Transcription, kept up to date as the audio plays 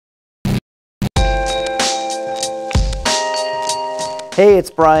Hey,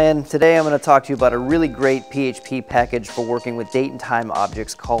 it's Brian. Today I'm going to talk to you about a really great PHP package for working with date and time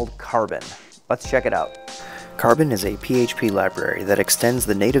objects called Carbon. Let's check it out. Carbon is a PHP library that extends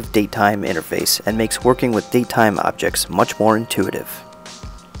the native DateTime interface and makes working with DateTime objects much more intuitive.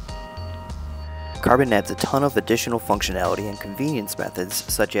 Carbon adds a ton of additional functionality and convenience methods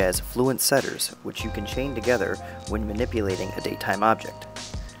such as fluent setters, which you can chain together when manipulating a DateTime object.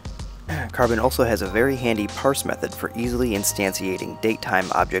 Carbon also has a very handy parse method for easily instantiating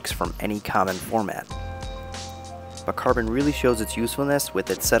DateTime objects from any common format. But Carbon really shows its usefulness with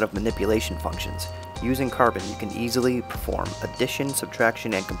its set of manipulation functions. Using Carbon, you can easily perform addition,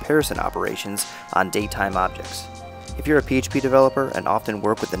 subtraction, and comparison operations on DateTime objects. If you're a PHP developer and often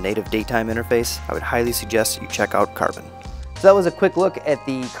work with the native DateTime interface, I would highly suggest you check out Carbon. So that was a quick look at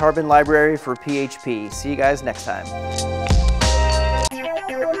the Carbon library for PHP. See you guys next time.